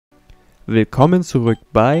Willkommen zurück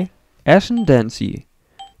bei Ascendancy.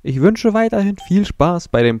 Ich wünsche weiterhin viel Spaß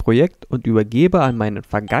bei dem Projekt und übergebe an meinen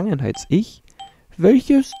Vergangenheits-Ich,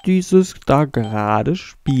 welches dieses da gerade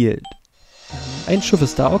spielt. Ein Schiff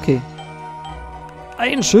ist da, okay.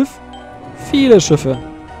 Ein Schiff? Viele Schiffe.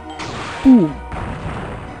 Boom.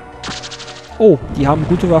 Oh, die haben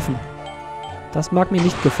gute Waffen. Das mag mir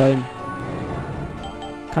nicht gefallen.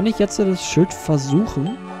 Kann ich jetzt das Schild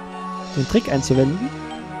versuchen, den Trick einzuwenden?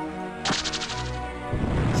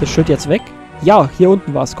 Ist das Schild jetzt weg? Ja, hier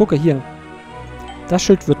unten war es. Gucke, hier. Das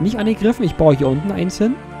Schild wird nicht angegriffen. Ich baue hier unten eins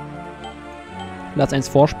hin. Lass eins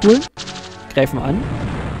vorspulen. Greifen an.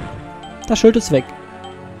 Das Schild ist weg.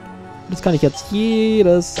 Das kann ich jetzt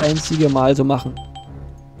jedes einzige Mal so machen.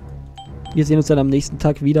 Wir sehen uns dann am nächsten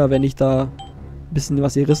Tag wieder, wenn ich da ein bisschen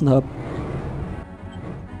was gerissen habe.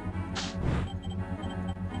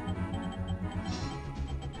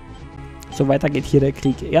 So, weiter geht hier der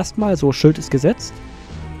Krieg. Erstmal, so, Schild ist gesetzt.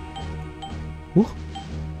 Huch.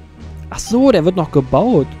 Ach so, der wird noch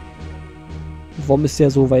gebaut. Warum ist der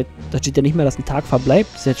so weit? Da steht ja nicht mehr, dass ein Tag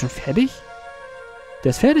verbleibt. Ist der jetzt schon fertig?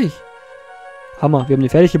 Der ist fertig. Hammer, wir haben den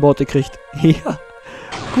fertig gebaut gekriegt. Ja,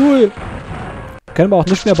 cool. Können wir auch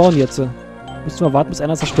nicht mehr bauen jetzt. Müssen wir warten, bis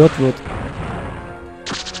einer zerstört wird.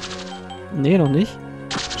 Nee, noch nicht.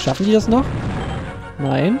 Schaffen die das noch?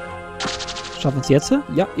 Nein. Schaffen es jetzt?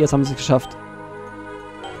 Ja, jetzt haben sie es geschafft.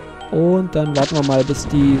 Und dann warten wir mal, bis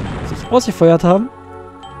die sich ausgefeuert haben.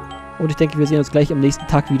 Und ich denke, wir sehen uns gleich am nächsten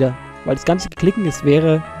Tag wieder. Weil das ganze Klicken ist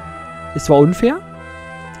zwar unfair,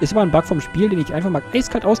 ist aber ein Bug vom Spiel, den ich einfach mal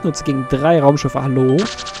eiskalt ausnutze gegen 3 Raumschiffe. Hallo?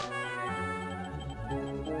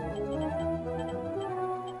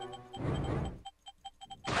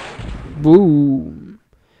 Boom.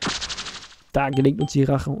 Da gelingt uns die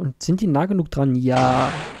Rache. Und sind die nah genug dran? Ja.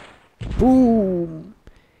 Boom.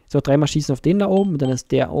 So, 3-mal schießen auf den da oben. Und dann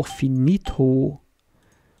ist der auch finito.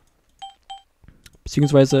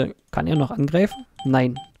 Beziehungsweise, kann er noch angreifen?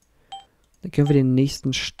 Nein. Dann können wir den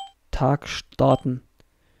nächsten Tag starten.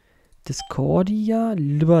 Discordia,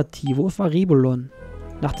 Liberty. Wo war Rebulon?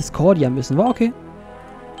 Nach Discordia müssen wir, okay.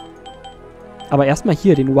 Aber erstmal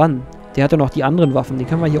hier, den One. Der hat ja noch die anderen Waffen. Den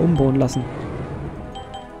können wir hier umbauen lassen.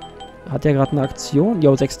 Hat der gerade eine Aktion?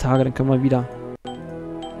 Jo, 6 Tage, dann können wir wieder.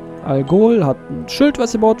 Algol hat ein Schild,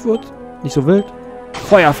 was gebaut wird. Nicht so wild.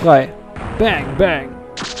 Feuer frei. Bang, bang.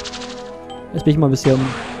 Jetzt bin ich mal ein bisschen...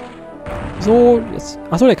 So, jetzt...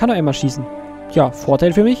 Achso, der kann doch einmal schießen. Ja,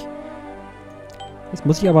 Vorteil für mich. Jetzt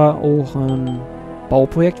muss ich aber auch ein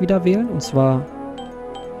Bauprojekt wieder wählen. Und zwar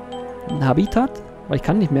ein Habitat. Weil ich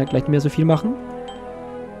kann gleich nicht mehr so viel machen.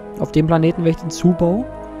 Auf dem Planeten werde ich den Zubau.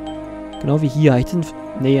 Genau wie hier.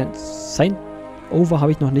 Nee, Sign Over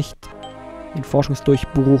habe ich noch nicht. Den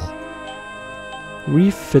Forschungsdurchbruch.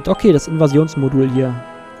 Refit. Okay, das Invasionsmodul hier.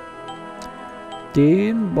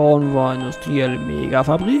 Den bauen wir industrielle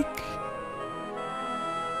Megafabrik.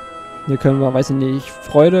 Hier können wir, weiß ich nicht,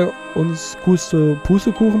 Freude uns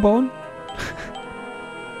Pustekuchen bauen.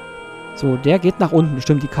 So, der geht nach unten.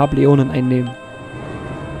 Bestimmt die Kableonen einnehmen.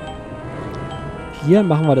 Hier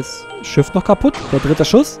machen wir das Schiff noch kaputt. Der 3.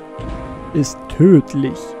 Schuss ist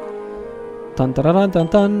tödlich. Dann, dann, dann,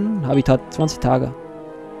 dann. Habitat 20 Tage.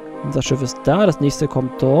 Unser Schiff ist da. Das nächste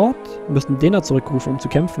kommt dort. Wir müssen den da zurückrufen, um zu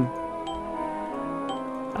kämpfen.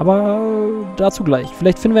 Aber dazu gleich.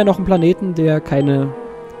 Vielleicht finden wir noch einen Planeten, der keine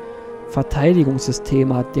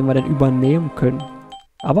Verteidigungssysteme hat, den wir dann übernehmen können.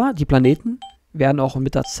 Aber die Planeten werden auch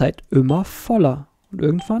mit der Zeit immer voller. Und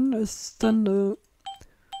irgendwann ist dann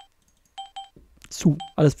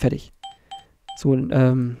alles fertig. So,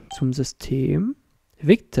 zum System.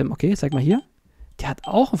 Victim, okay, zeig mal hier. Der hat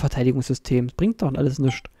auch ein Verteidigungssystem. Das bringt doch alles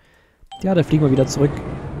nichts. Ja, dann fliegen wir wieder zurück.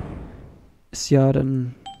 Ist ja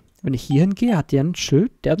dann... Wenn ich hier hingehe, hat der ein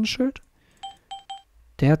Schild? Der hat ein Schild?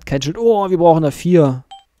 Der hat kein Schild. Oh, wir brauchen da 4.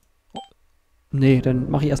 Nee,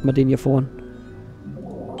 dann mache ich erstmal den hier vorn.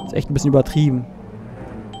 Ist echt ein bisschen übertrieben.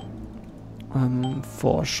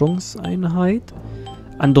 Forschungseinheit.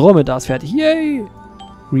 Andromeda ist fertig. Yay!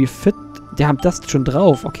 Refit. Der hat das schon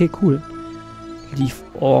drauf. Okay, cool. Leaf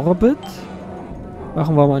Orbit.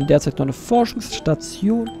 Machen wir mal in der Zeit noch eine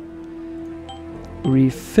Forschungsstation.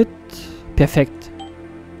 Refit. Perfekt.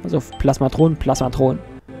 Also Plasmatronen.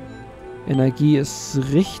 Energie ist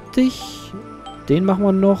richtig. Den machen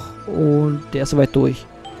wir noch. Und der ist soweit durch.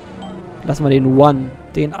 Lassen wir den One,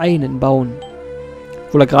 den einen bauen.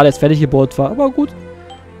 Obwohl er gerade erst fertig gebaut war. Aber gut.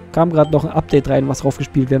 Kam gerade noch ein Update rein, was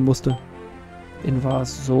draufgespielt werden musste.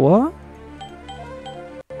 Invasor.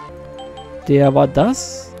 Der war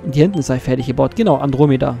das. Und hier hinten ist er fertig gebaut. Genau,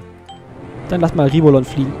 Andromeda. Dann lass mal Rebulon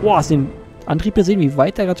fliegen. Oh, hast du den Antrieb gesehen, wie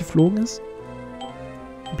weit der gerade geflogen ist?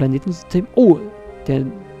 Im Planetensystem. Oh, der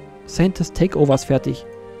Scientist Takeover ist fertig.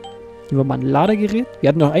 Nehmen wir mal ein Ladegerät. Wir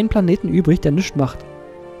hatten noch einen Planeten übrig, der nichts macht.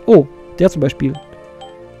 Oh, der zum Beispiel.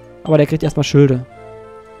 Aber der kriegt erstmal Schilde.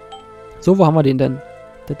 So, wo haben wir den denn?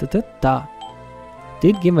 Da.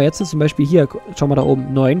 Den gehen wir jetzt zum Beispiel hier. Schauen wir da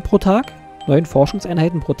oben. 9 pro Tag. 9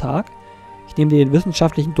 Forschungseinheiten pro Tag. Ich nehme den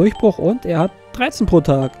wissenschaftlichen Durchbruch und er hat 13 pro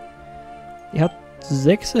Tag. Er hat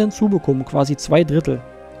 6 hinzubekommen. Quasi 2/3.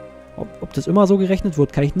 Ob das immer so gerechnet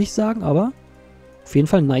wird, kann ich nicht sagen, aber auf jeden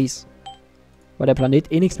Fall nice. Weil der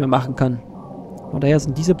Planet eh nichts mehr machen kann. Von daher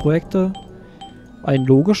sind diese Projekte ein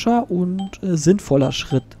logischer und sinnvoller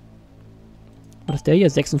Schritt. War das der hier?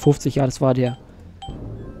 56, ja, das war der.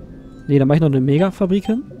 Ne, da mache ich noch eine Megafabrik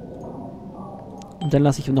hin. Und dann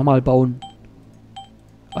lasse ich ihn nochmal bauen.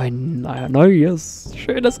 Ein neues,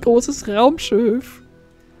 schönes, großes Raumschiff.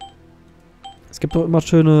 Es gibt auch immer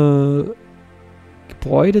schöne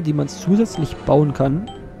Gebäude, die man zusätzlich bauen kann.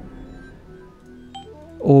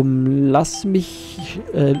 Lass mich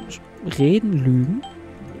reden, lügen.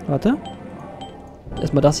 Warte.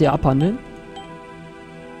 Erstmal das hier abhandeln.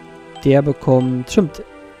 Der bekommt... Stimmt.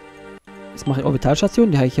 Jetzt mache ich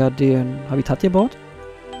Orbitalstation. Die habe ich ja den Habitat gebaut.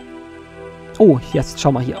 Oh, jetzt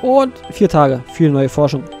schau mal hier. Und 4 Tage für neue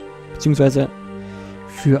Forschung. Beziehungsweise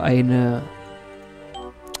für eine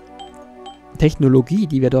Technologie,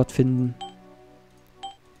 die wir dort finden.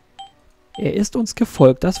 Er ist uns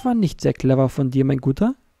gefolgt. Das war nicht sehr clever von dir, mein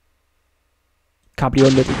Guter.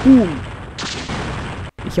 Kabriolet. Boom.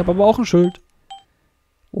 Ich habe aber auch ein Schild.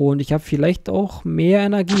 Und ich habe vielleicht auch mehr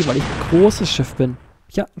Energie, weil ich ein großes Schiff bin.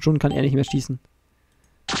 Ja, schon kann er nicht mehr schießen.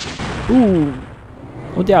 Boom.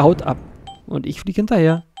 Und er haut ab. Und ich fliege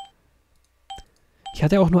hinterher. Ich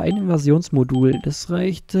hatte auch nur ein Invasionsmodul. Das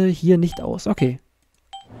reichte hier nicht aus. Okay.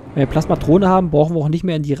 Wenn wir Plasmatrone haben, brauchen wir auch nicht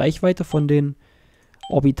mehr in die Reichweite von den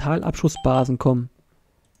Orbitalabschussbasen kommen.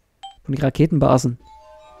 Von den Raketenbasen.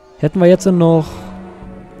 Hätten wir jetzt noch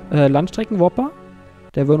Landstreckenwhopper,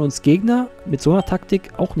 der würden uns Gegner mit so einer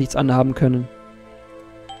Taktik auch nichts anhaben können.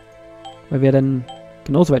 Weil wir dann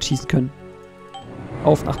genauso weit schießen können.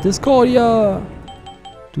 Auf nach Discordia!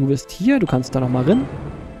 Du bist hier, du kannst da nochmal rein.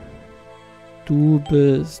 Du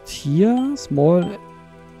bist hier, Small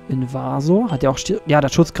Invasor. Hat ja auch... Ja, der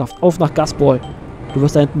Schutzkraft. Auf nach Gasball. Du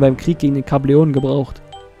wirst da hinten beim Krieg gegen den Kableonen gebraucht.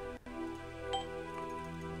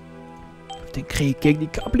 Den Krieg gegen die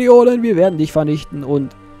Kableonen, wir werden dich vernichten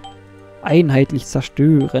und einheitlich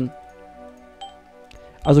zerstören.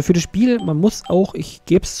 Also für das Spiel, man muss auch, ich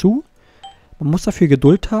gebe es zu, man muss dafür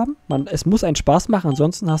Geduld haben. Es muss einen Spaß machen,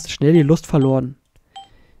 ansonsten hast du schnell die Lust verloren.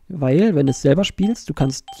 Weil, wenn du es selber spielst, du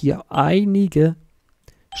kannst hier einige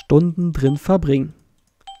Stunden drin verbringen.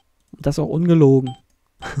 Und das auch ungelogen.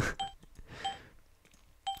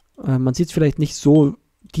 Man sieht es vielleicht nicht so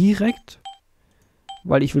direkt,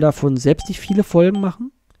 weil ich will davon selbst nicht viele Folgen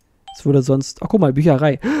machen. Es würde sonst... Ach, guck mal,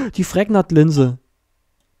 Bücherei. Die Fregnat-Linse.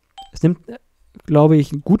 Es nimmt, glaube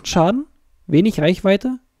ich, einen guten Schaden, wenig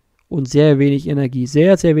Reichweite und sehr wenig Energie.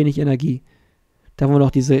 Sehr, sehr wenig Energie. Da haben wir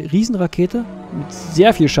noch diese Riesenrakete mit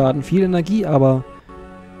sehr viel Schaden, viel Energie, aber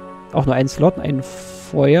auch nur einen Slot, ein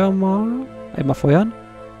Feuer mal. Einmal feuern.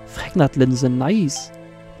 Fregnat-Linse, nice.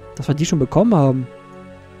 Dass wir die schon bekommen haben.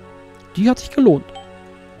 Die hat sich gelohnt.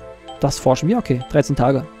 Das forschen wir, okay. 13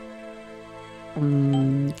 Tage.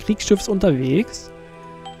 Kriegsschiff ist unterwegs.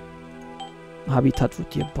 Habitat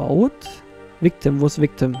wird gebaut. Victim, wo ist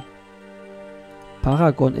Victim?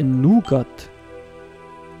 Paragon in Nougat.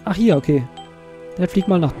 Ach, hier, okay. Dann flieg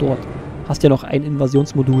mal nach dort. Hast ja noch ein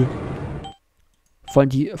Invasionsmodul. Vor allem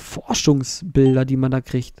die Forschungsbilder, die man da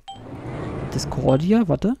kriegt. Discordia,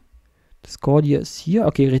 warte. Discordia ist hier.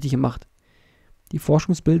 Okay, richtig gemacht. Die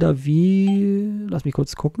Forschungsbilder wie... Lass mich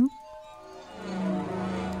kurz gucken.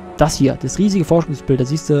 Das hier, das riesige Forschungsbild, da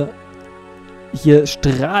siehst du, hier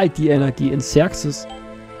strahlt die Energie in Xerxes.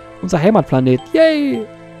 Unser Heimatplanet. Yay!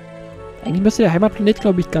 Eigentlich müsste der Heimatplanet,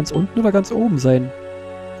 glaube ich, ganz unten oder ganz oben sein.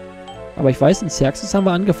 Aber ich weiß, in Xerxes haben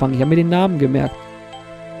wir angefangen. Ich habe mir den Namen gemerkt.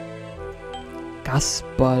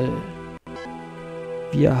 Gasball.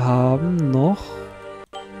 Wir haben noch...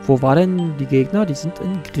 Wo war denn die Gegner? Die sind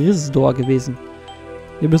in Grisdor gewesen.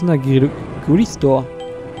 Wir müssen nach Grisdor.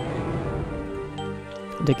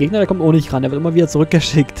 Und der Gegner, der kommt auch nicht ran. Der wird immer wieder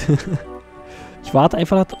zurückgeschickt. Ich warte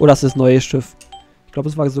einfach nach... Oh, das ist das neue Schiff. Ich glaube,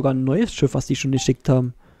 es war sogar ein neues Schiff, was die schon geschickt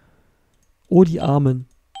haben. Oh, die Armen.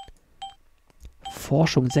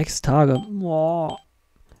 Forschung, 6 Tage. Boah.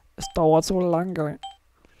 Es dauert so lange.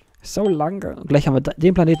 So lange. Und gleich haben wir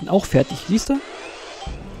den Planeten auch fertig. Siehst du?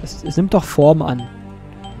 Es nimmt doch Form an.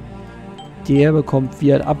 Der bekommt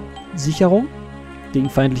wieder Absicherung gegen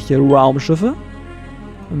feindliche Raumschiffe.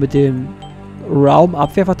 Und mit dem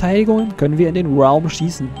Raumabwehrverteidigungen können wir in den Raum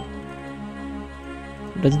schießen.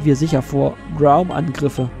 Und da sind wir sicher vor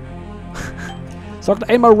Raumangriffe. Sagt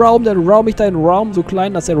einmal Raum, dann raum ich deinen Raum so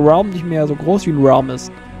klein, dass der Raum nicht mehr so groß wie ein Raum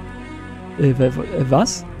ist.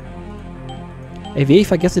 Was? Ey, ich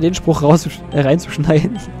vergesse den Spruch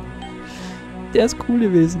reinzuschneiden. Der ist cool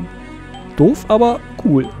gewesen. Doof, aber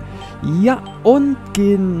cool. Ja, und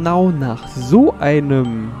genau nach so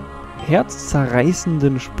einem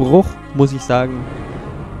herzzerreißenden Spruch muss ich sagen,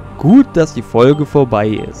 gut, dass die Folge vorbei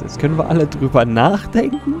ist. Jetzt können wir alle drüber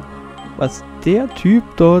nachdenken, was der Typ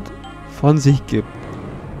dort von sich gibt.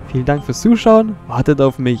 Vielen Dank fürs Zuschauen, wartet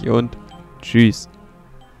auf mich und tschüss.